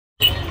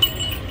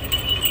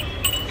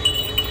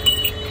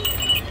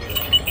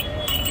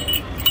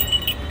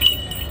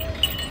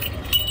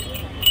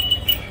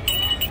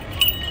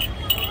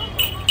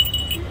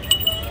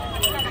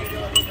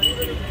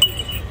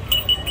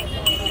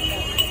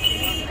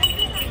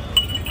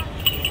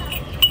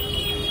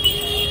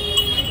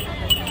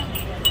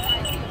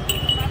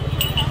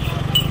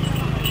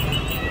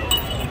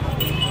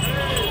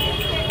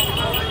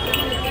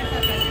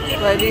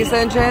Ladies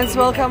and gents,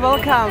 welcome,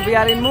 welcome. We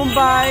are in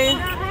Mumbai,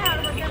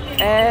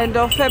 end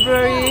of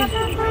February.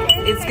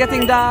 It's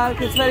getting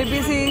dark, it's very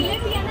busy.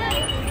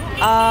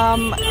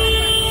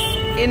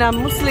 In a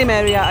Muslim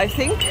area, I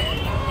think,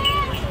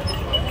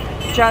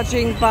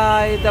 judging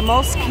by the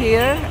mosque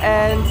here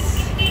and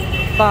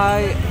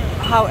by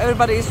how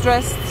everybody is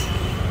dressed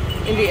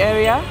in the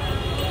area.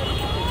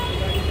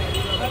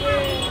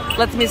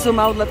 Let me zoom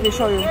out, let me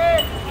show you.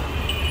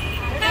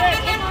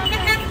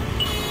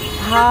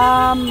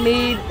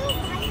 Hamidiya,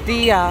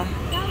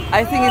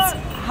 I think it's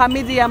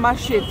Hamidiya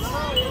Masjid.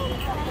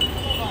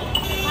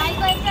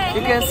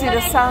 You can see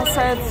the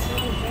sunset.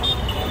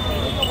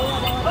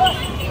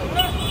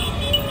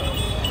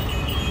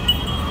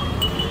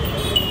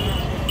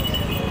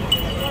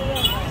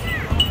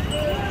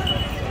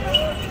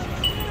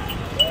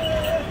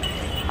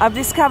 I've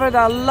discovered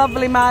a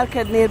lovely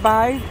market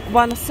nearby,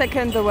 1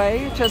 second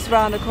away, just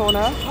round the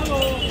corner.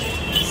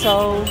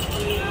 So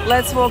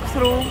let's walk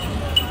through.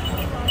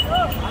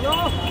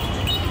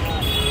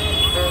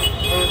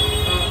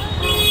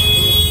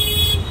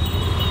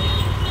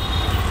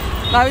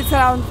 Now it's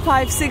around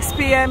 5-6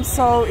 p.m.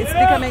 so it's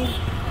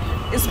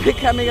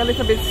becoming a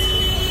little bit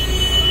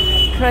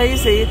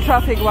crazy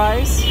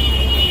traffic-wise.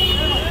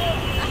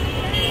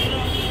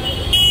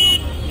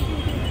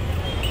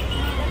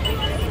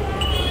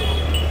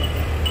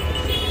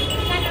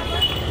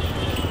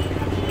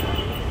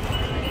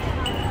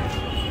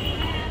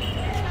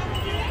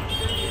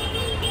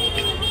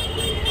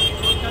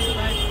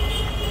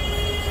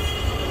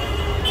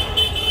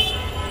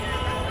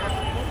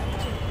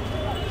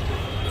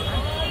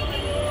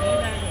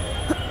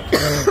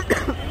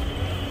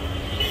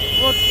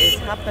 What is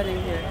happening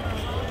here?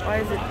 Why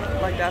is it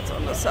like that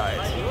on the side?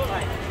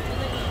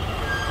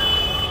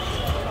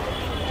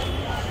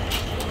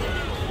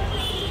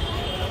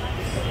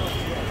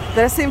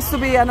 There seems to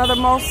be another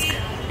mosque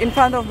in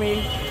front of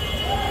me.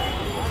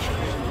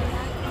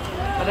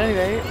 But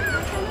anyway,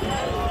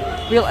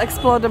 we'll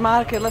explore the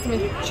market. Let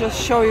me just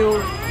show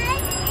you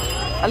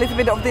a little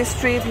bit of this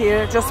street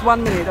here. Just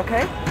 1 minute,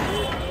 okay?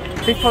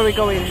 Before we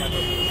go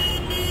in.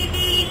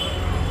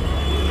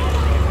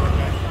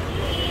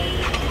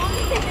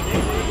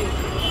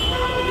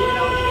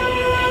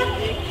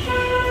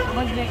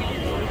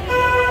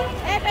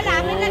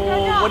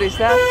 Oh, what is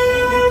that?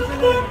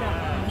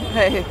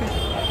 Hey.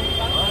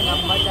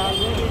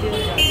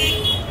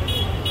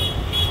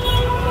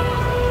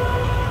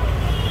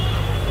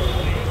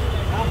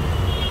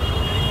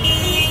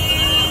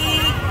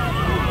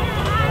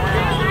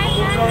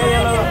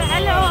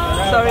 Hello.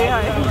 Sorry,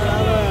 hi.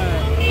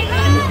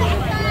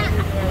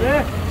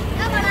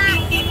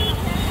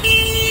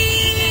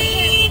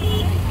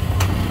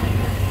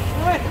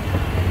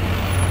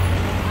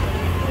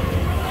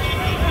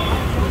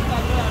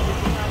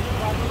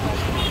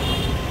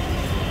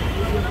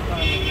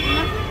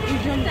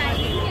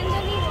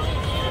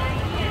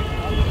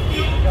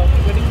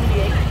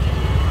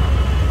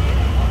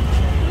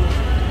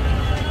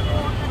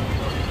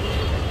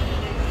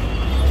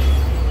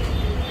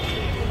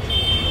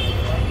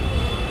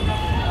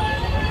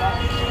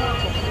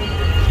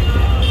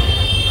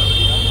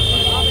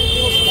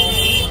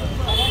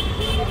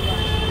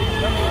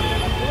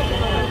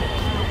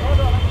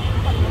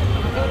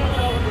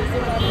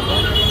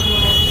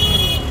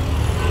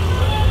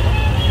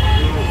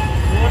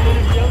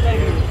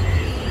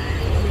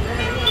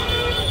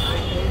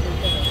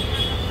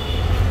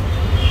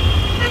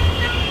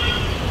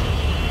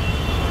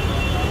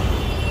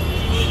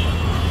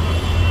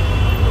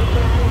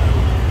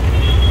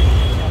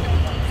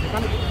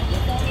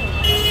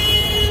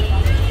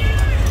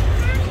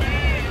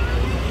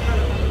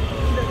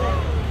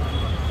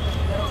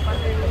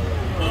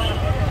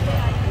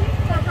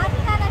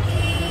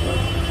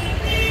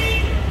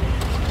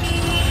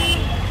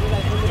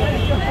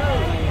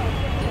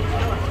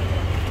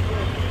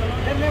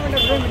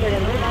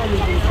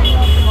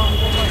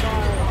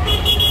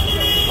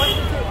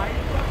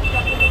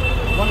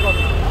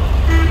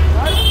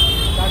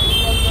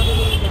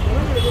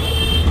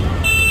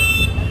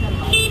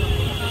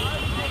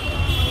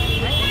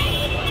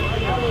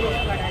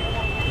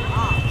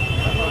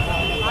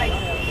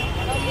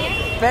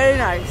 Very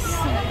nice.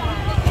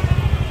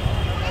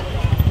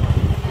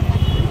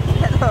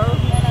 Hello.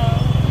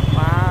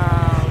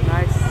 Wow,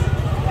 nice.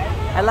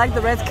 I like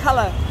the red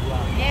color.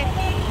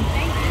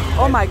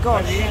 Oh my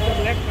gosh.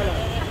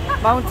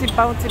 Bouncy,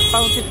 bouncy,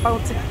 bouncy,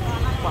 bouncy.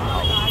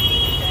 Wow.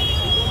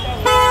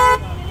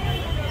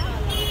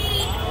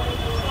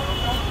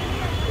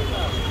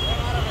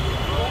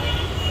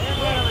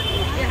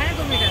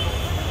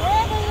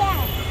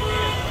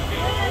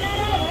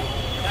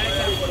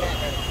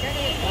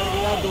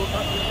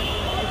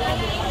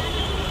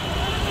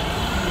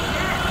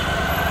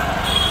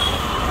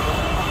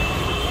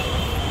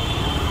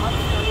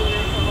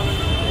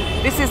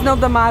 This is not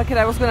the market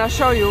I was gonna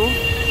show you,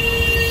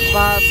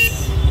 but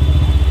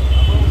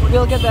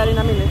we'll get there in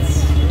a minute.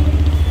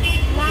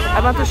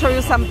 I want to show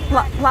you some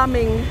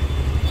plumbing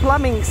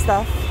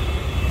stuff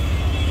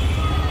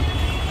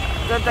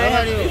that they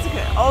have. It's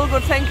okay. All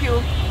good, thank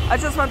you. I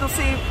just want to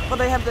see what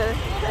they have there.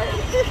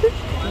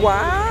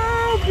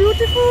 Wow,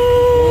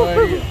 beautiful!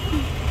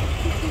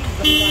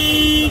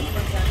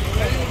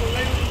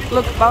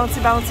 Look,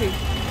 bouncy, bouncy.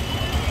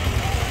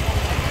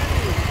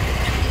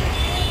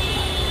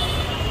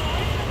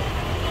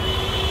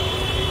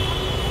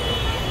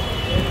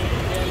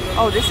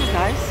 Oh, this is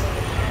nice.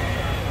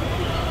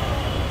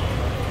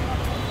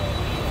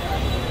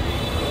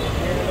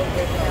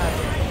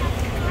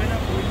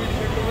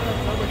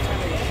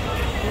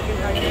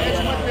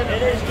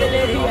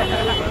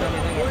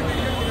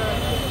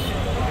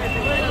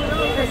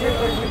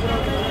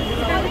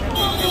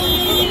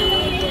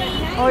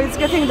 Oh, it's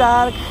getting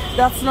dark.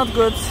 That's not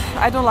good.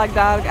 I don't like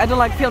dark. I don't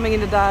like filming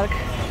in the dark.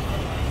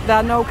 There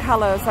are no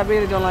colors. I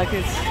really don't like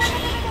it.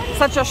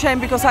 Such a shame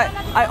because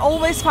I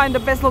always find the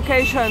best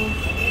location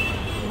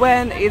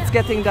when it's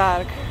getting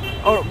dark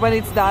or when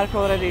it's dark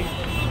already.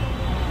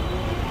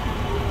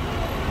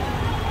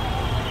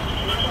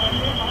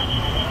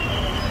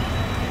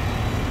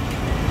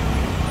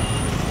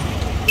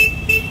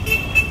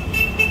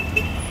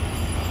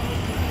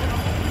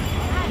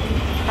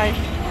 Hi.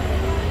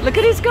 Look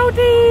at these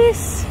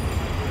goaties!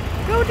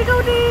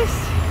 Goaties!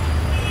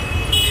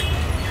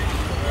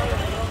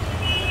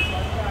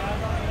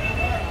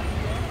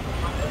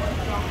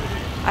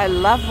 I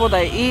love what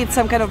I eat,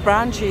 some kind of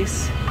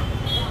branches.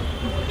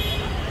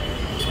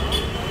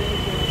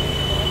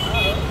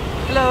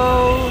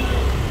 Hello!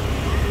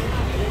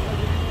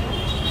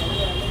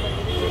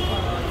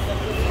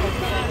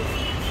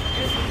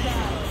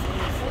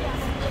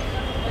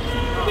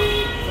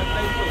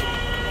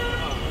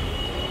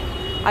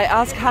 I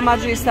asked how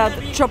much is that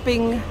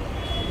chopping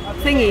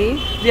thingy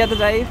the other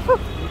day.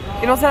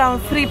 It was around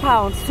 £3,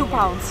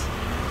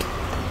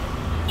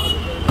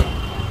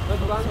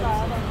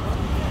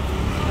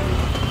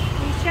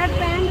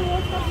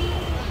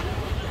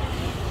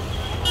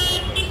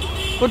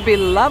 Would be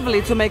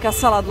lovely to make a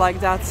salad like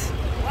that,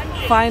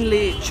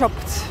 finely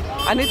chopped.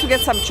 I need to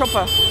get some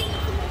chopper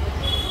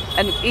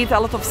and eat a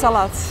lot of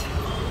salads.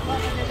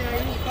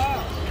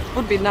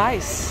 Would be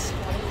nice.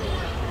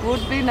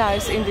 Would be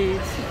nice indeed.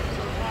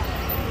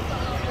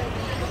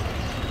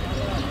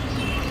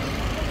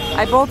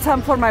 I bought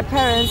some for my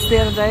parents the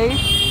other day.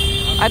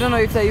 I don't know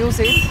if they use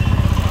it.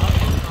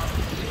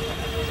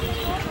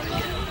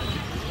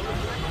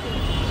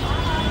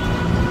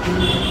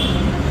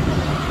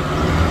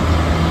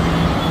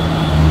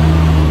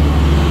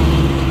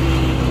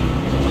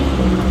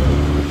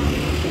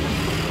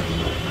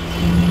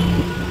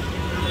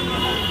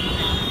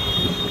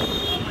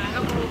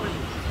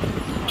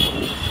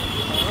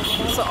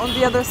 So on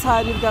the other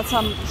side you've got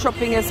some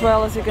shopping as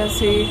well, as you can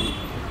see.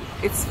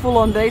 It's full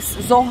on this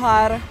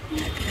Zohar.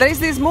 There is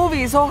this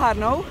movie Zohar,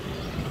 no?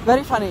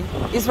 Very funny,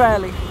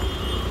 Israeli.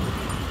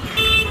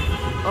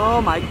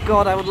 Oh my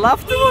god, I would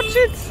love to watch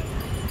it.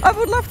 I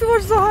would love to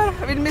watch Zohar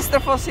with Mr.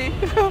 Fossey.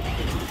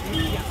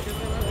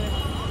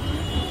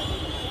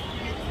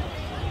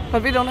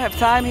 But we don't have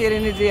time here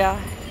in India.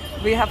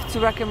 We have to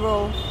rock and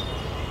roll.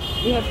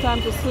 We have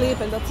time to sleep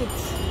and that's it.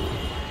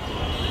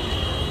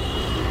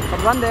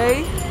 But one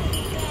day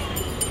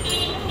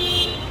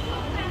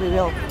we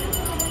will.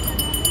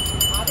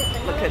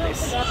 Look at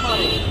this.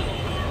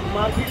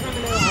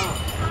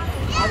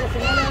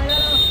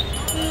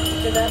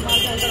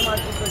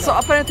 So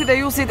apparently they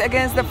use it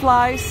against the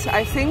flies,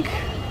 I think.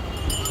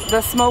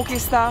 The smoky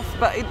stuff,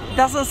 but it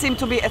doesn't seem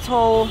to be at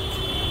all.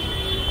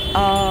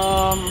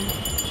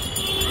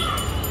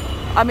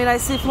 I mean, I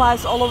see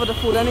flies all over the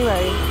food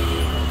anyway.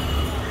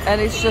 And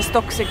it's just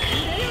toxic.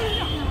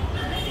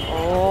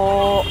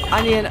 Oh,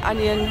 onion.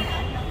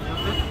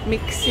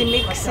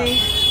 Mixy.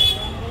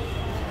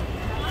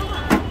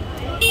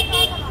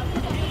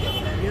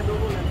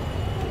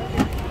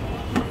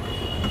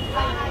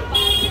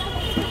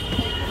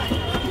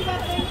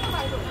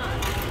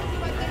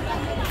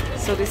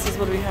 So this is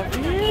what we have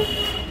here.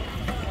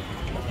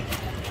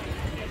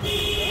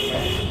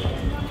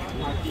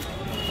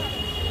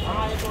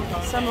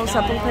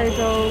 Samosa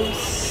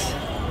potatoes.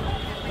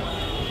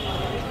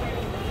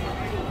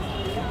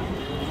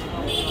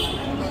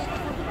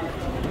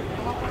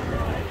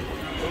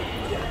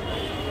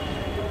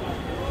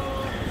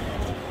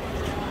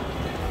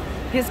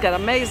 He's got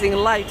amazing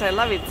light, I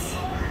love it.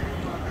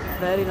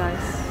 Very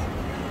nice.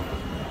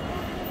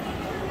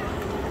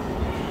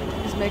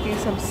 He's making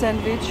some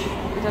sandwich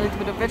with a little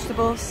bit of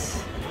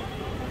vegetables.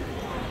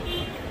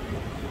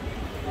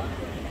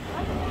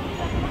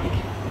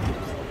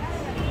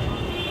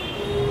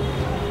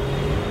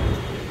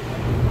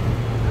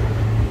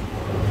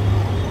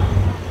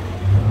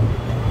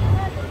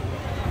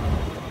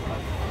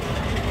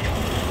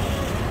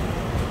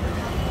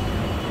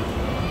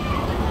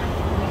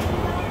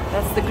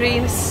 That's the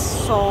green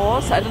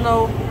sauce. I don't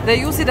know, they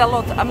use it a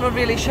lot. I'm not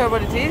really sure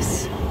what it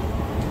is.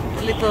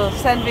 A little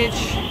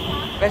sandwich,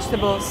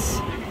 vegetables.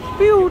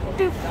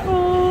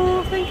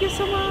 Beautiful. Thank you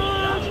so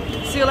much.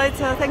 See you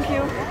later. Thank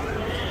you.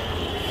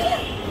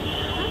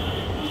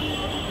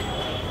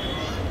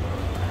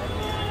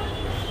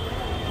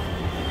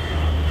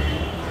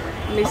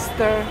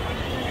 Mr.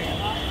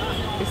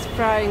 is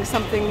trying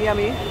something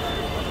yummy.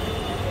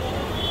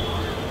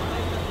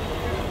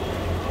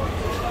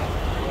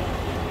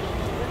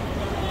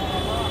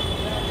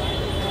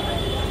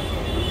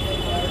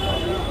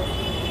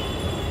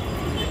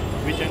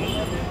 Which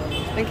channel?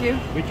 Thank you.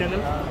 Which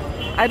channel?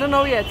 I don't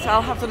know yet.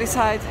 I'll have to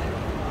decide.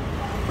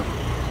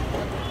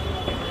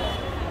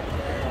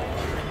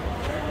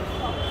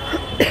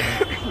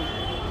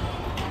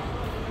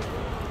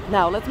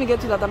 Now let me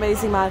get to that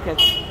amazing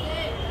market.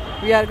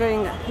 We are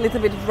going a little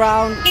bit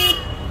round.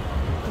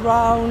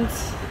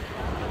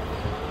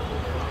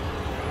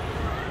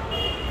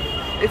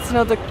 It's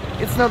not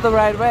the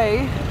right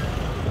way,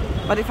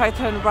 but if I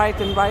turn right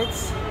and right,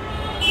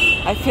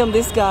 I filmed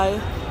this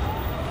guy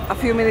a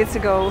few minutes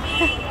ago.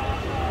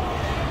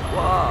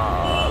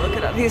 Wow, look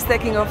at that! He's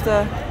taking off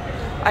the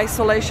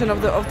isolation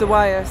of the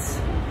wires.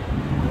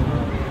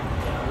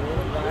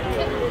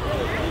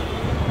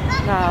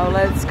 Now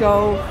let's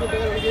go.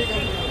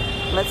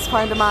 Let's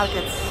find the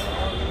markets.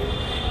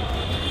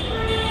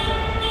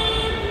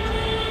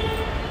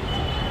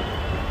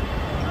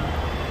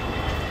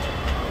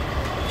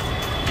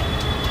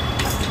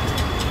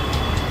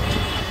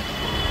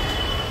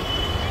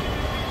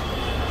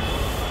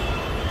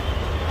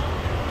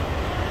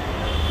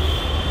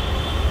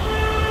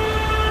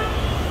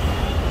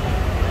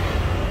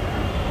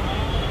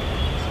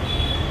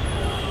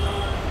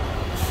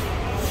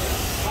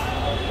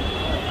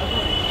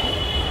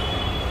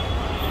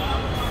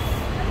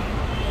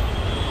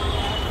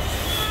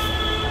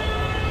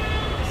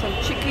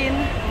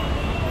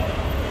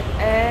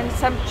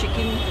 Some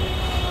chicken.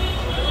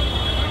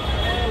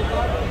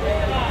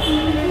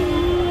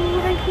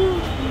 Thank you.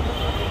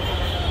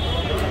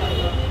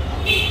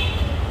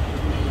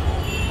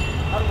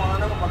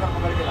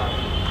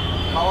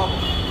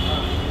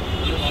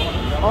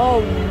 Oh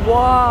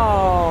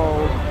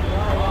wow!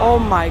 Oh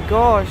my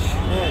gosh!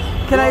 Yes.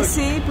 Can I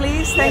see,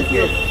 please? Thank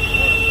you.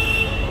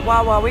 Yes.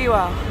 Wow, wow,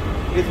 wow!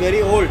 It's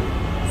very old.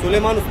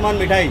 Suleiman Usman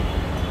Mithai.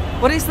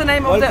 What is the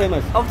name of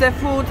the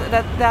food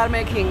that they are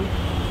making?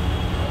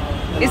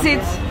 Is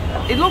it?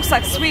 It looks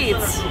like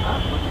sweets.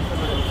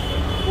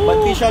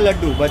 Batisha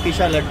laddu.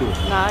 Batisha laddu.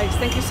 Nice.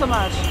 Thank you so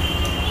much.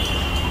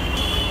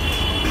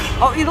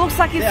 Oh, it looks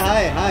like it's.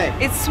 Say hi.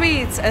 It's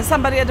sweets, and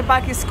somebody at the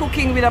back is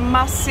cooking with a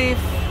massive.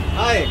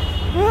 Hi.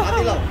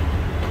 Attila.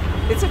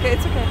 It's okay.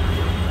 It's okay.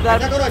 They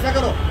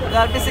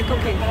are busy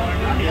cooking.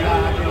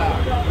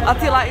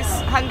 Attila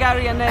is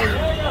Hungarian name.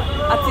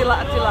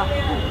 Attila.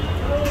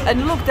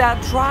 And look, they are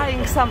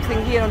trying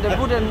something here on the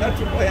wooden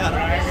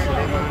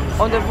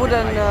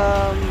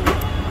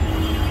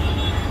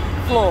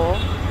floor.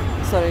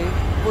 Sorry,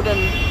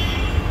 wooden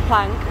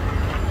plank.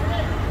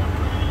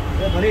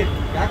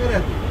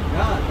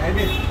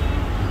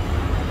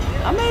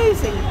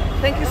 Amazing.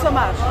 Thank you so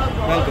much.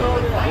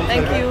 Welcome.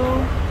 Thank you.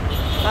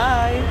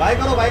 Bye. Bye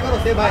karo.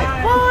 Say bye.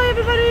 Bye,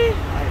 everybody.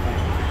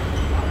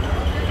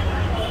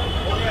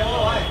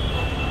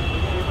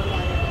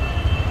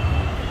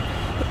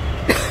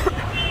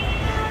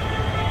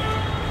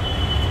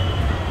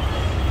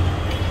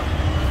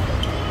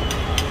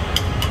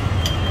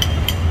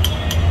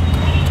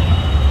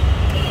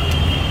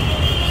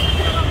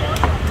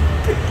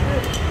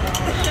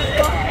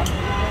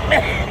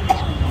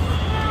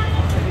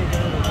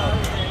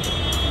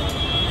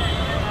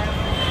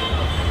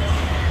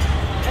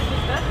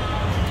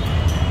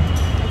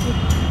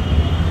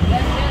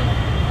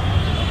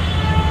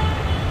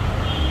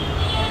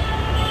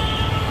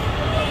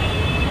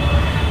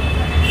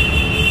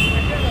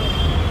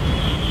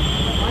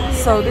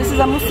 So this is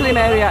a Muslim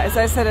area, as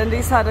I said, and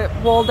these are the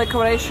wall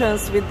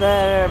decorations with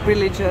their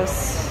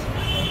religious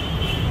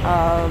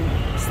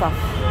stuff.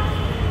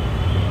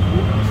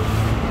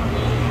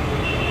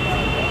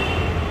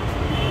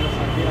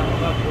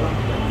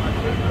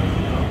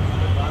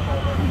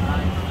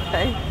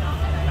 Okay.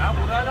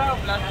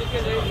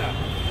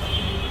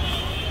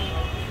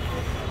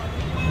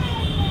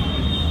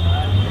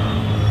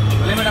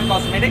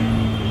 Cosmetic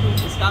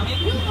is coming.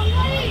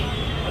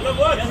 Hello,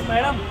 boss. Yes,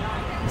 madam.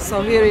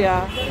 So here we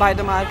are by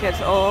the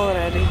market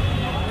already.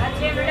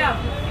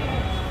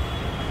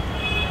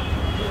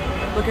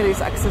 Look at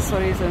these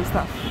accessories and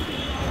stuff.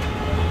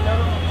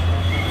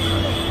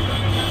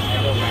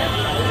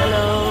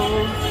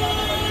 Hello.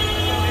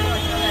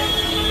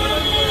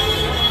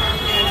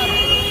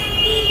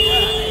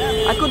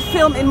 I could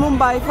film in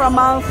Mumbai for a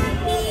month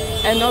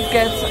and not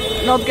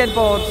get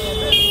bored.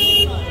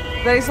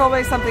 There is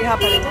always something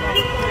happening.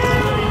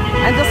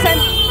 And the same.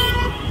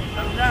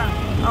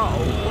 Oh.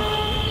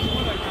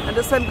 And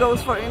the same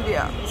goes for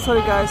India.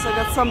 Sorry guys, I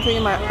got something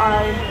in my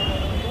eye.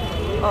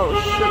 Oh,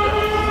 sugar.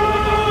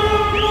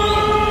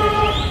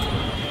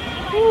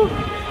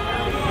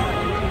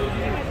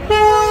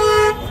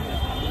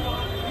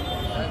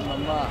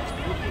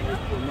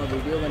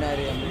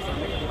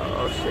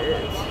 Oh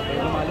shit.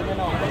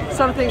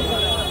 Something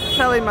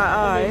fell in my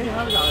eye.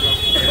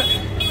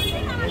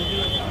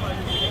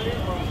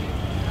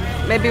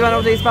 Maybe one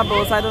of these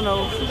bubbles, I don't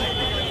know.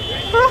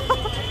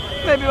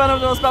 Maybe one of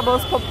those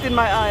bubbles popped in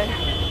my eye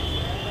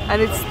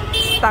and it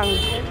stung.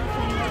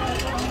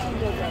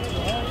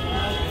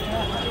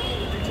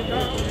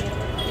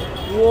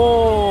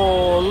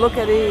 Whoa, look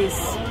at this.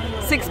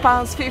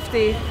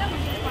 £6.50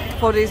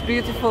 for this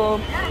beautiful...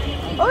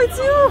 Oh, it's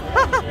you!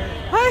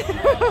 Hi!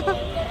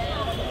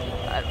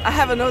 I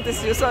haven't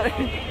noticed you, sorry.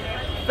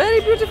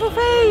 Very beautiful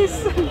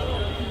face!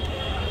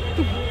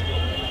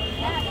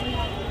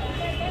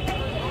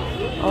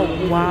 Oh,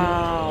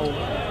 wow.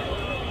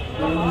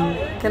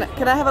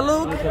 Can I have a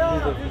look?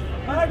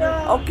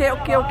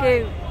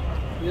 Okay.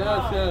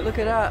 Yes, yes. Look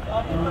at that.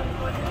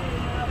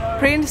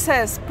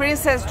 Princess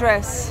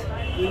dress.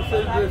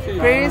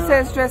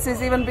 Princess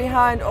dresses, even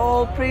behind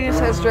all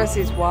princess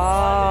dresses.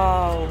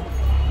 Wow.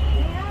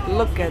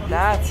 Look at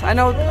that. I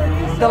know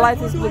the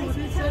light is blue.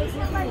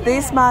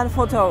 This man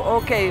photo.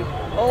 Okay,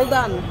 all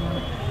done.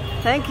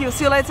 Thank you.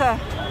 See you later.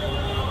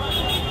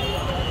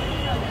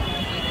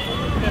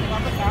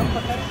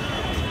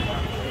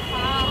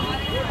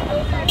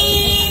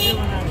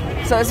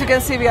 So as you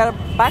can see, we are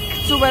back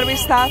to where we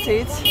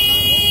started.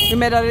 We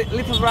made a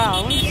little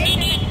round.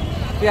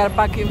 We are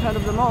back in front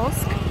of the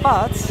mosque,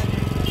 but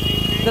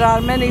there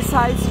are many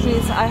side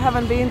streets I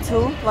haven't been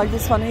to, like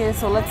this one here.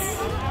 So let's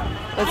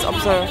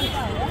observe.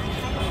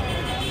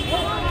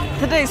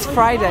 Today is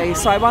Friday,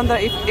 so I wonder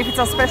if it's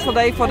a special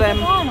day for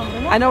them.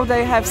 I know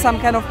they have some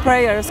kind of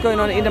prayers going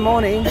on in the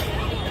morning,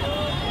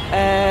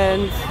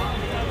 and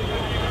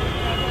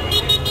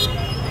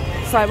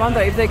so I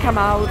wonder if they come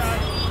out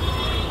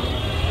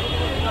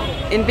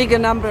in bigger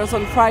numbers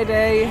on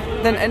Friday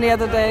than any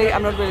other day.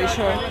 I'm not really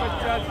sure.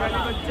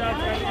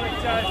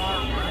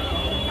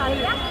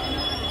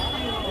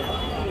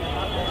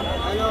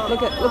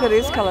 Look at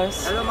these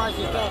colors.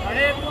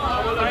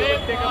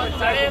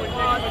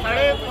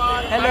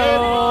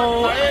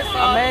 Hello,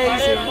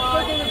 amazing.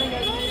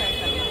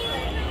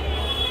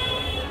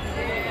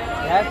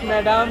 Yes,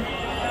 madam.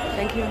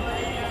 Thank you.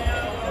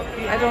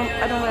 I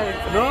don't wear it.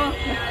 No?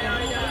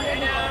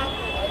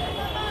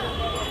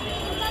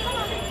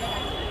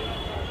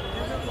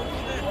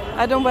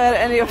 I don't wear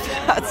any of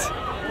that.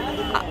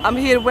 I'm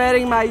here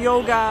wearing my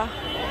yoga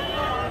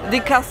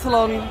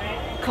decathlon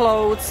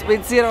clothes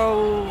with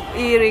zero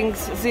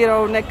earrings,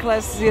 zero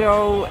necklace,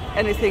 zero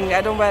anything.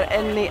 I don't wear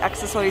any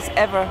accessories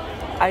ever.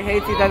 I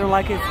hate it, I don't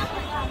like it.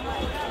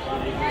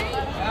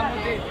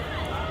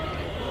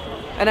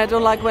 And I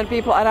don't like when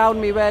people around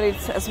me wear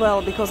it as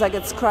well, because I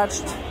get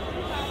scratched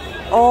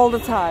all the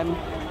time.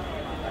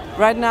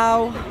 Right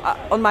now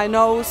on my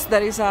nose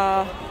there is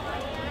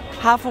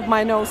half of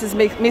my nose is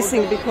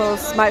missing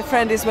because my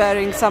friend is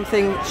wearing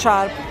something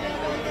sharp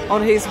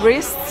on his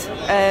wrist,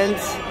 and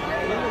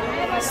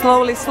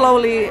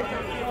slowly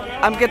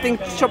I'm getting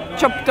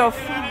chopped off.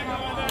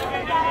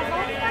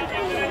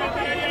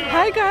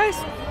 Hi guys,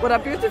 what a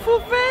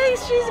beautiful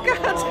face she's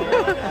got.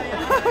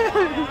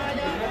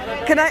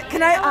 Can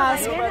I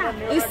ask,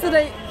 is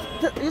today,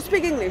 you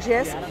speak English,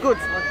 yes? Good.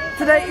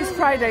 Today is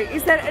Friday.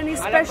 Is there any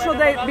special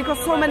day because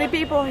so many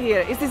people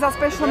here? Is this a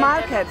special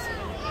market?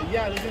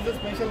 Yeah, this is a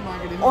special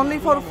market. Only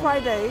for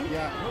Friday?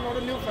 Yeah, no, not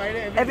only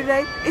Friday, every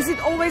day. Is it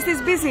always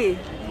this busy?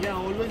 Yeah,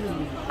 always is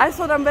busy. I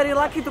thought I'm very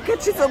lucky to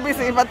catch it so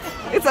busy, but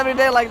it's every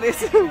day like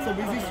this. It's a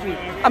busy street.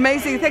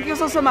 Amazing, thank you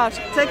so much.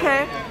 Take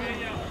care.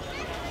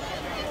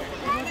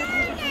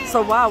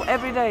 So wow,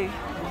 every day.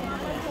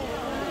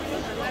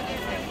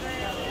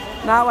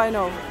 Now I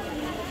know.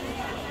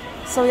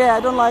 So yeah, I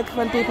don't like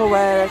when people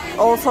wear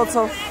all sorts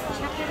of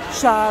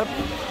sharp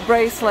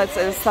bracelets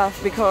and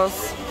stuff,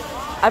 because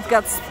I've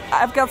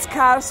got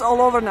scars all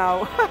over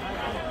now.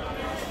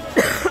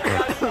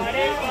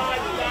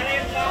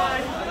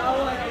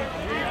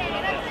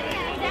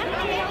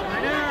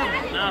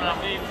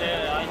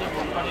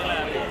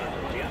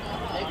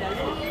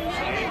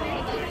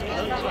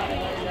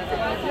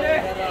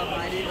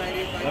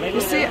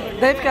 You see,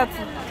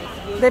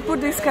 they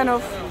put this kind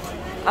of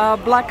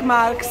black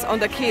marks on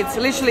the kids.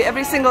 Literally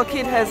every single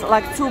kid has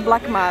like 2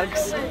 black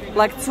marks,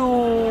 like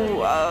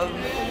 2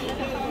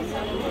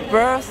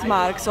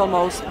 birthmarks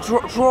almost,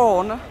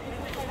 drawn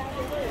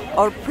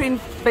or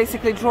print,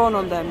 basically drawn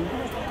on them.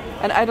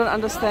 And I don't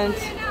understand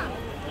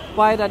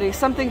why that is.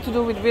 Something to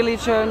do with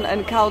religion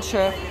and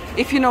culture.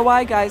 If you know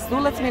why, guys, do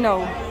let me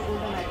know.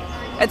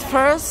 At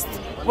first,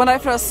 when I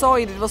first saw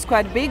it, it was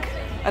quite big,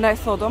 and I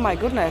thought, oh my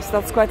goodness,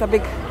 that's quite a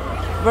big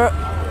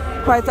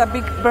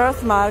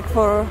birthmark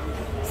for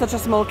such a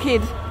small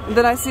kid. And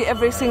then I see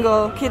every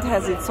single kid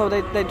has it, so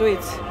they do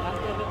it.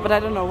 But I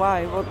don't know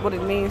why, what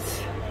it means.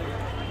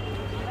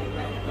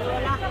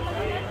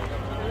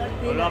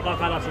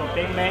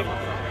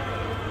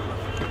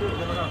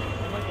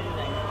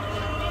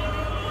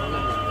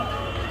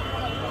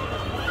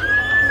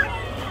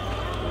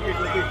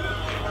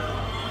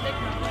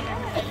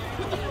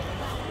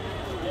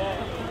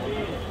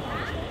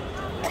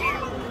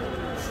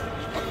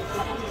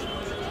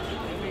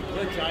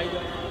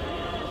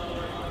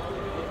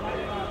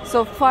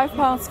 So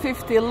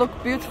 £5.50, look,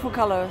 beautiful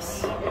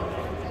colors.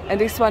 And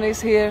this one is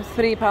here,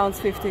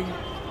 £3.50.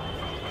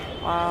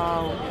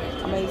 Wow,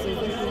 amazing.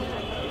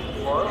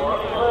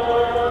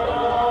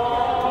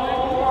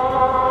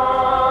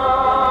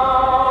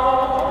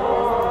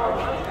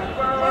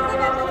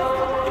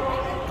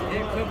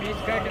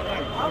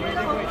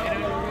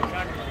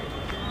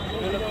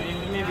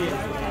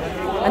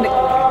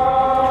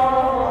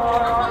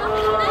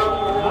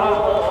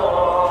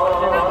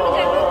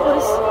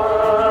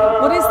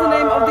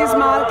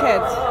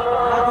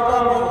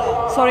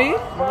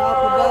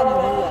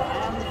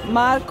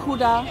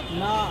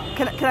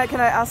 Nakuda. Can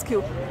I ask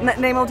you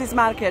name of this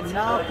market?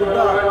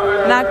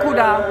 Nakuda.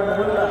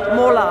 Nakuda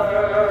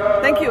Mola.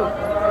 Thank you.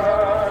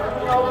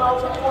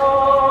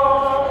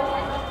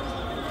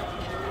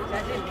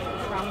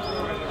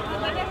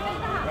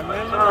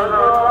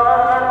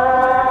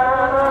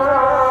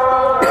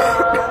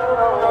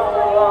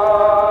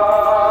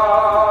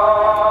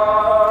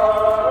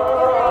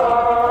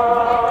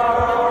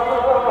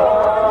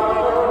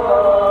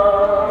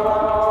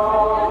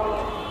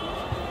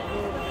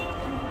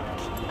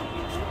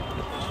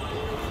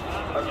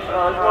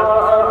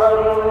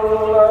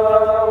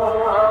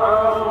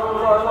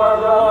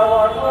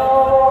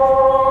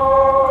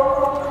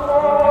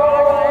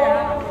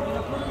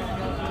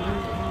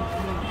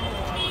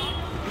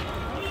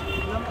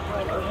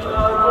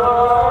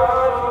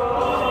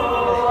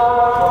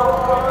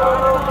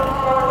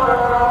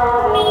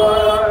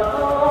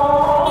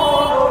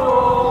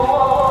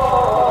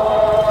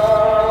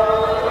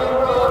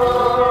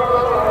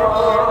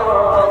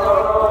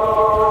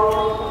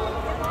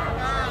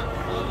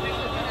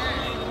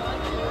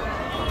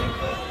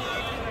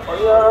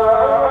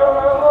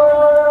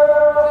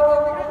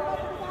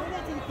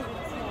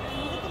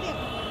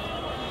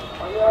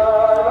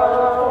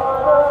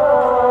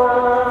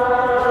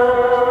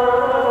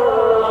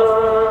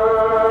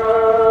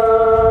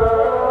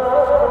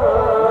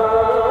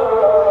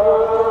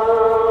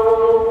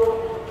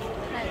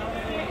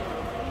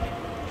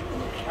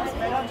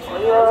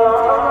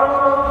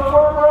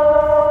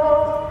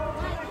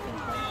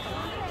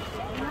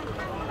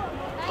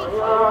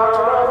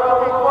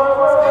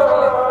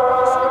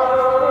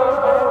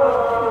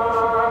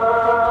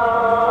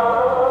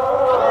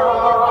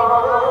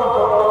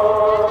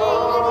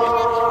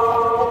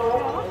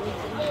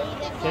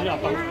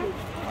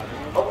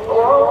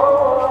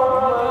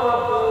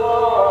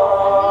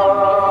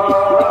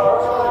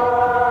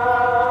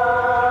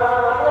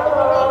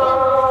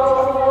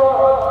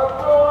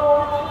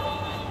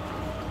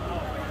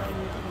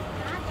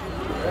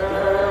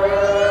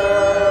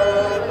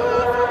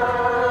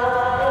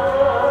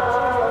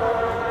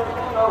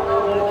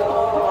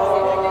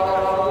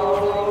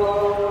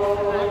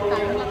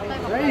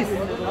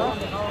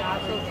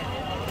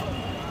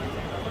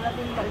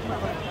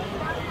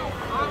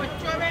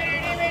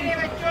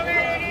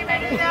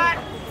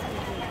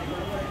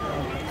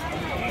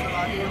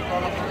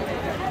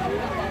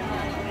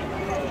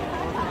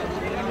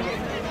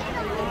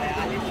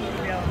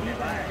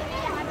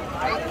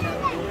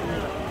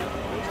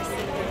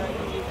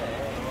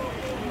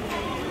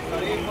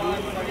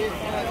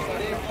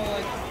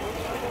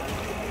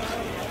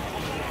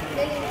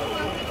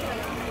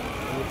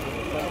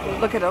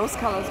 Look at those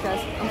colors, guys.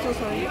 I'm so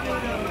sorry.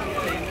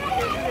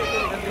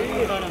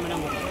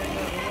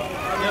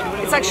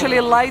 It's actually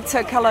a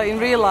lighter color in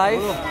real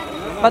life,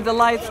 but the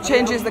light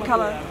changes the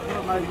color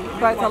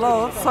quite a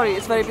lot. Sorry,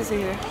 it's very busy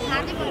here.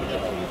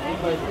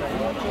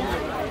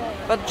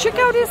 But check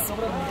out these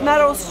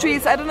narrow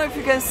streets. I don't know if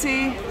you can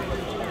see.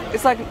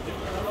 It's like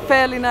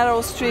fairly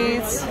narrow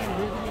streets.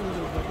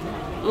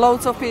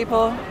 Loads of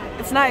people.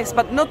 It's nice,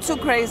 but not too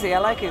crazy. I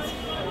like it.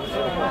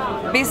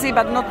 Busy,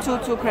 but not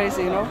too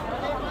crazy, you know.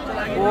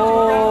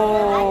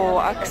 Oh,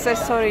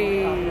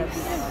 accessories.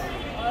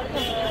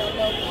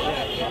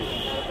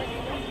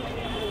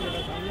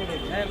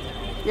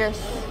 Yes.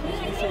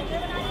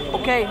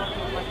 Okay.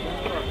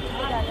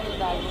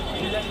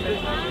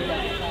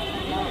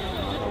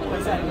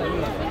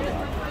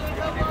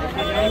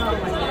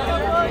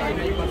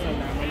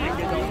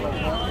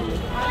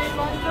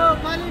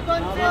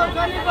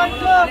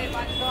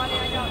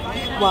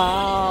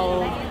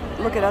 Wow.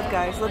 Look at that,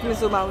 guys. Let me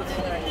zoom out.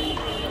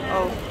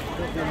 Oh.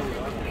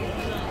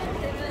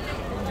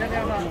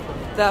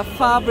 The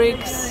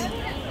fabrics.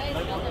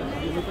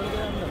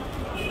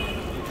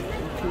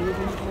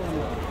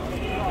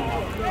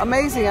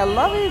 Amazing, I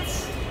love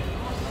it.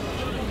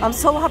 I'm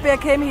so happy I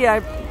came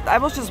here. I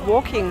was just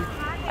walking.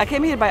 I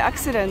came here by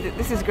accident.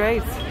 This is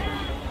great.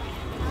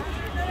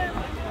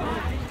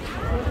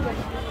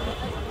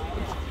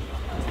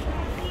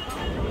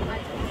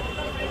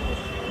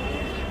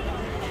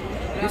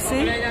 You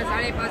see?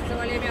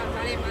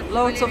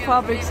 Loads of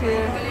fabrics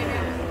here.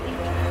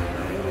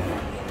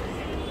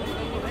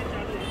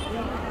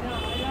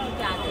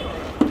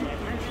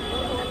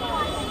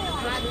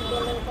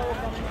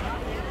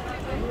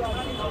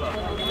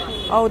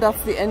 Oh,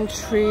 that's the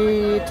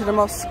entry to the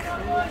mosque.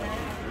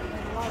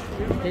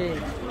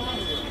 Masjid.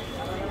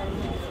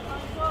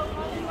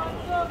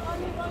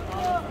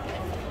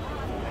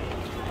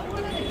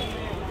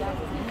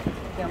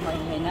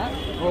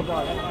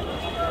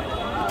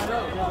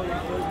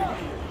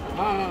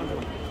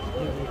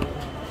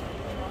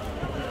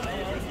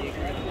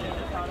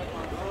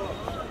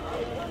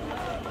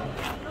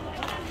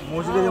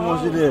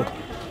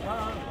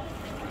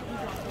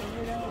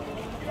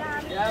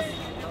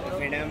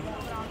 Madam.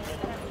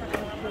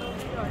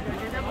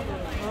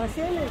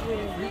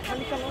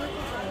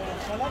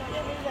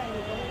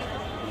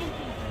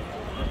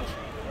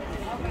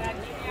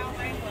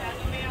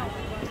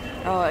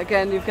 Oh,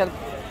 again, you've got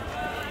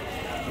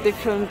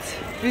different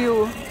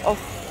view of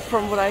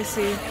from what I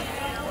see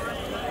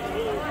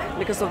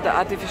because of the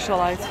artificial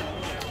light.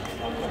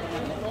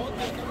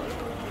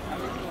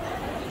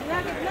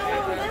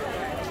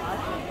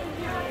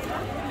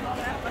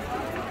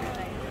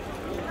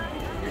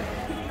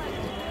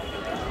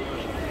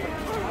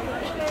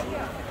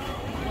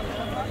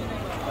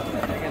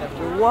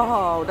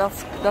 Wow,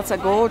 that's a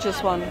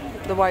gorgeous one,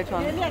 the white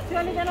one.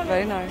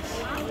 Very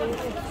nice.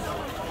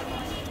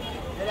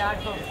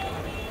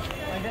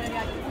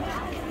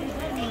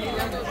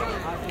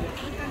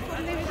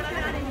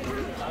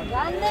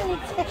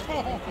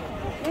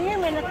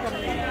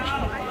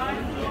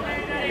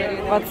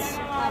 But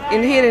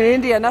here in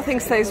India, nothing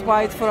stays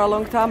white for a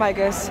long time, I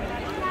guess.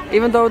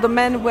 Even though the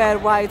men wear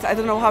white, I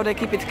don't know how they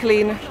keep it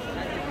clean.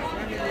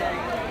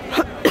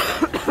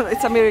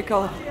 It's a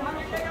miracle.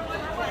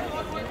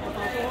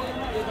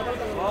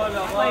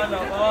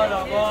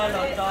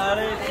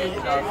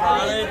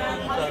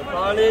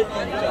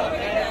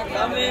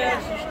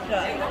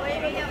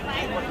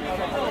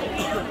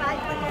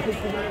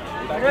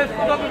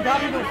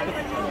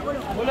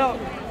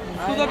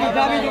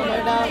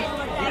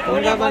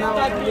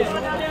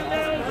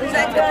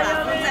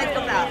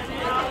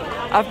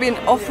 I've been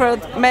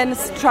offered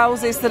men's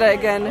trousers today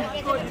again,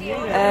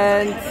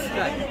 and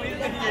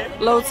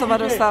loads of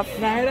other stuff.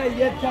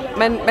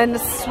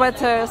 Men's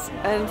sweaters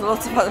and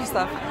lots of other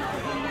stuff.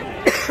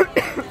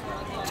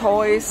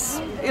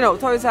 Toys, you know,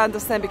 toys I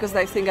understand because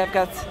they think I've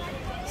got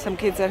some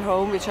kids at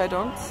home, which I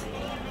don't.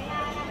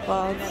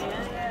 But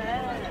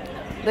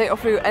they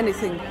offer you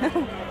anything.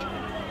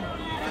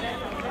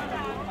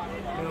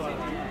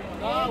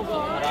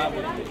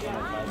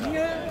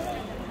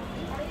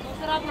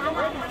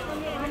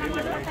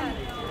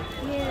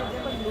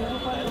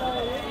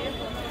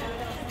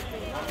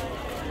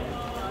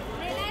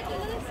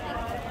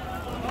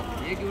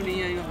 ये क्यों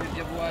नहीं आई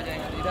जब वो आ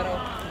जाएंगे इधर आओ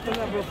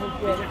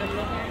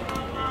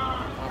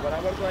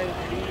बराबर तो आई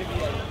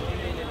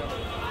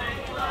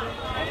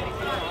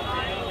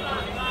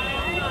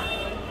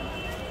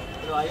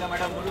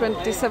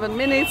 27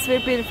 minutes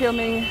we've been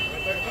filming.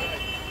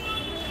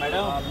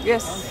 Madam?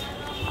 Yes.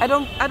 I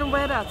don't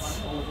wear that.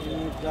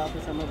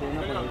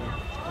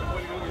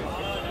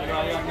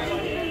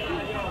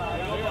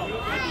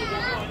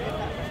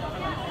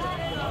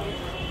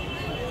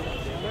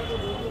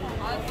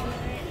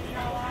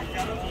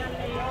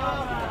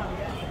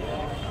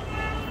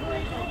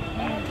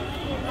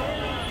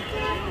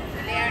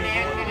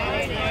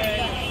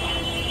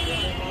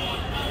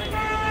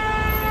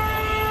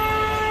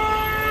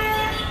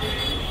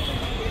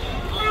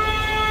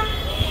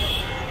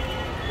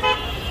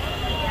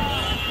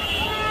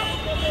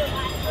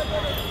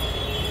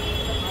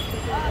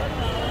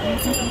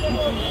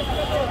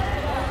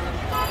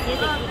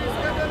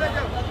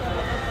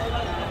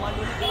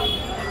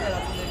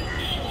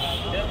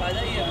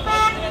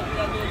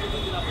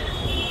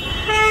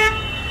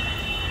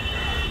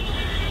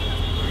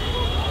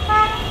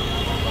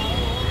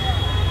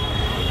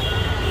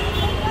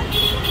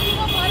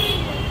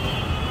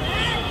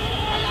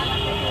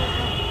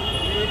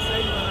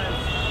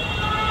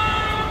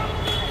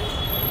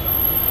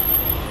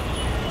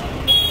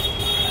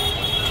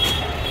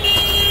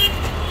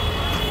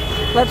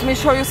 Let me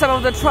show you some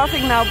of the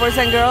traffic now, boys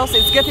and girls.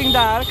 It's getting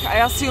dark.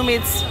 I assume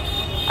it's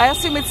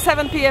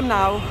 7 p.m.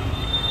 now.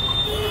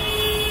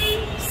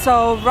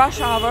 So rush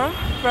hour,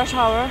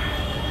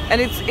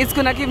 and it's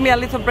gonna give me a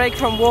little break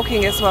from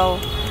walking as well.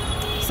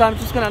 So I'm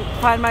just gonna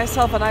find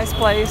myself a nice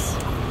place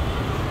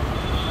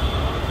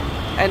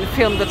and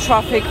film the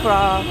traffic for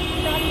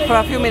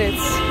a few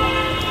minutes.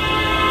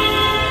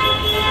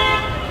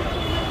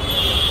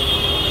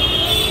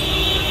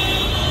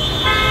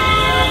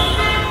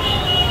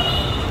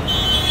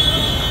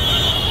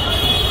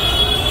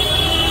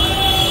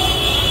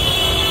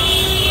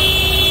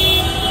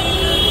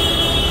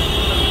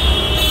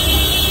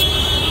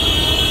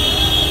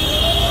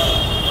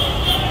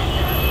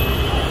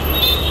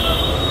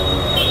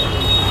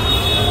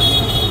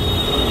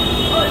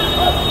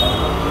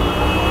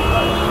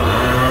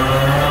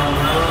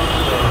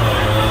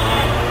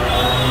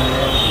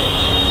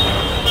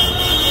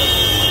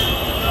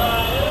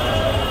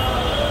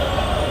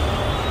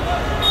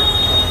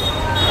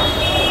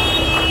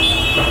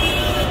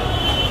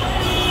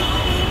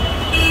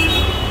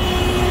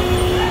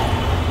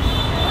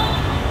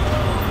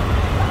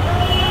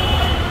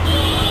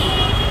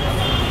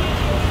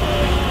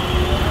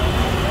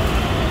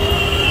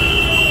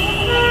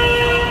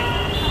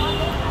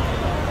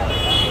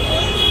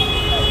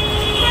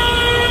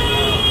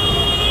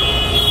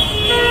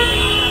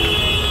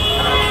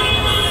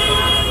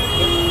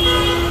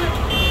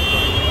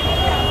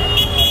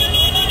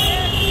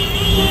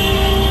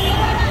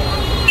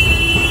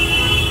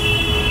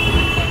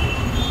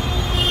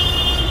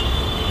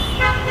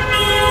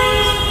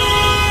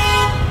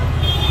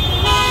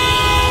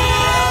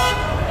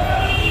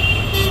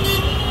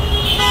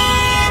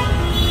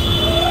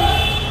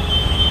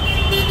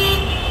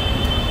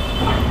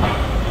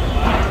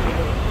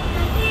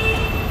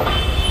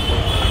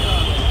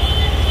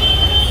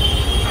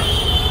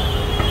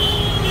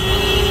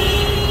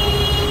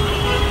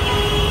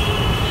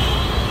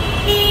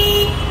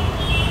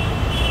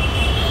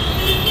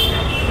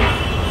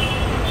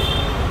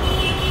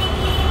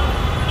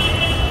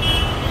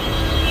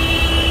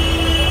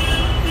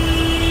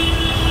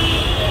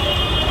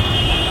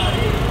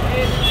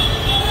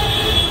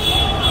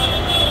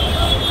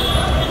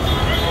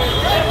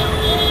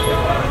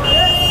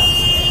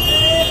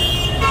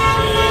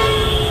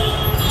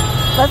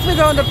 Because we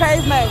go on the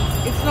pavement,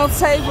 it's not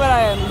safe where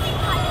I am.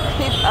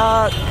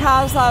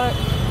 Cars are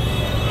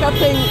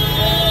cutting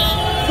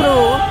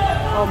through.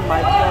 Oh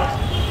my god.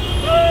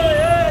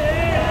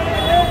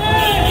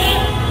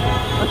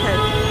 Okay.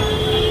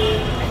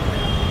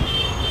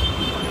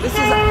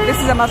 This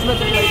is a much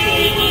better place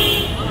here.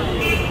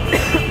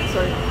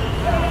 Sorry.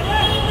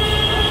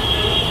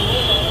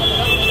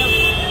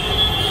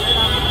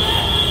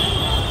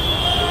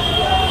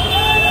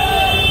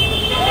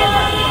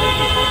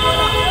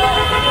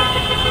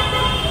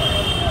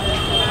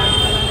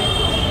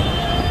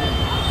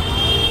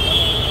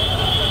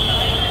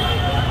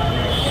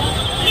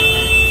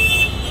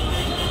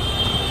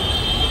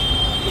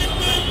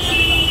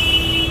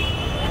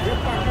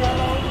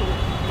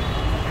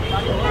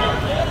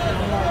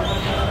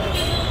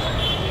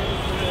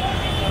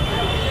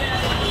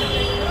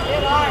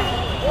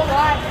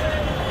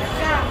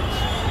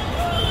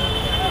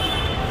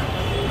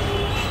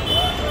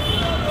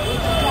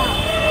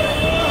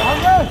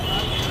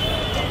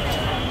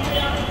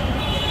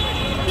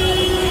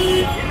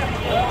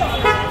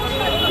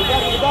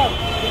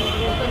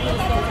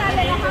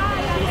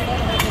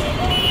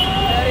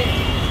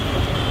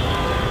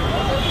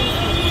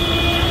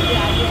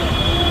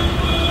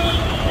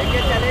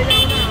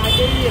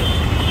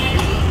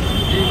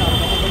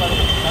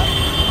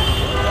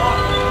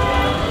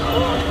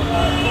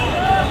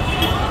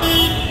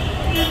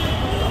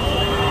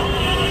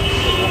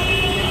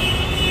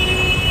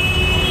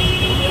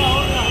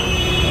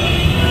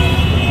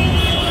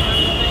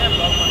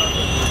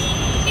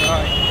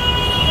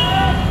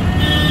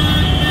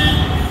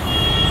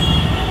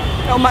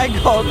 Oh my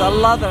god, a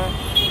ladder.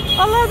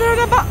 A ladder in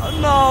a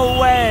no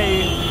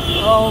way.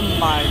 Oh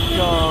my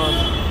god.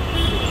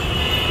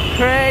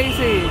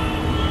 Crazy.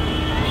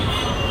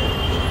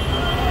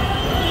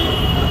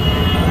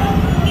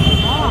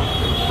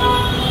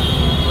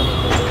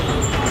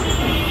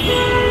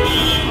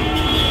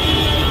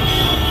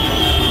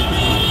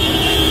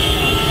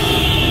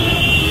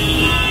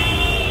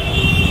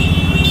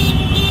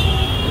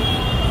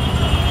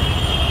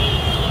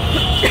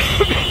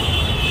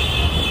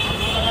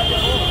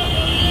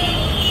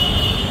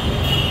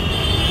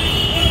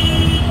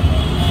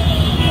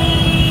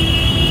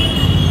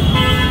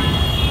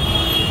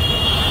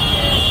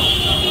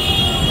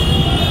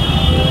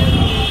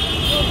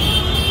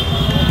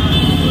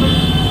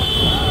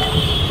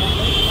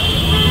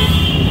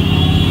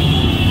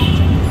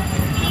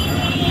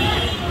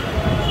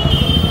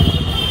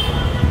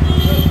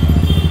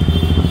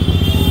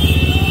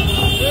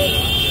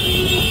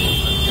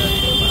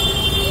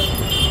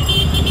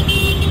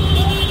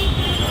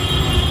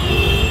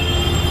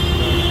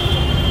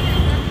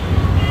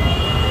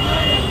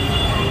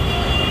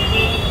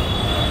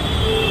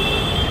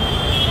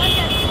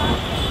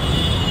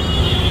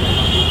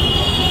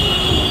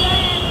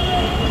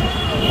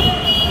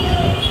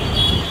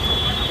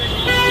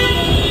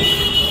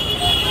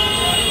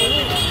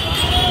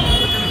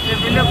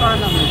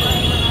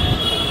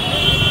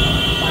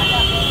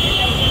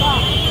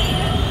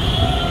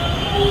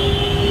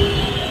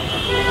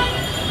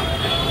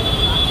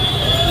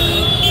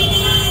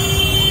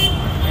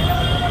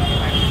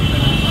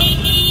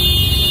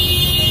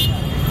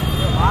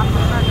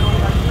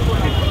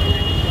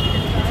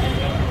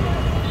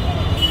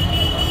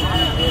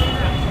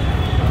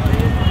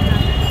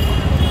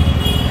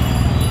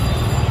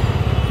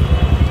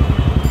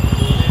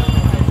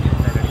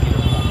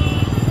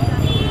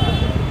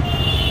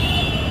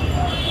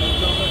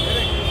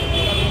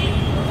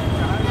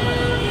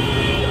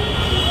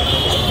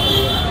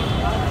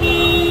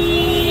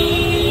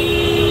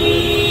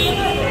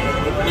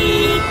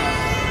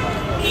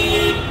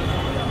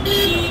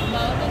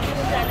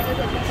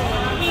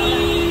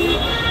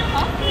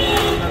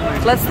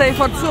 Let's stay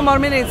for 2 more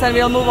minutes and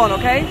we'll move on,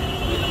 okay?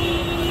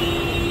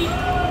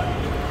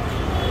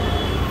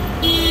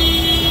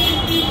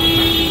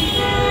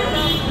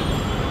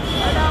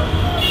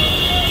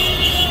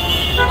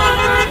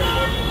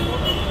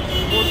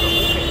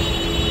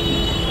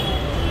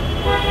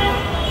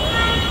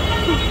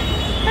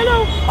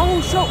 Hello!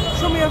 Oh,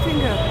 show me your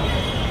finger.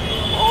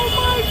 Oh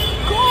my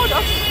god,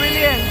 that's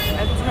brilliant.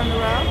 And turn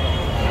around.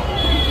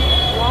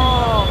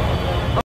 Wow.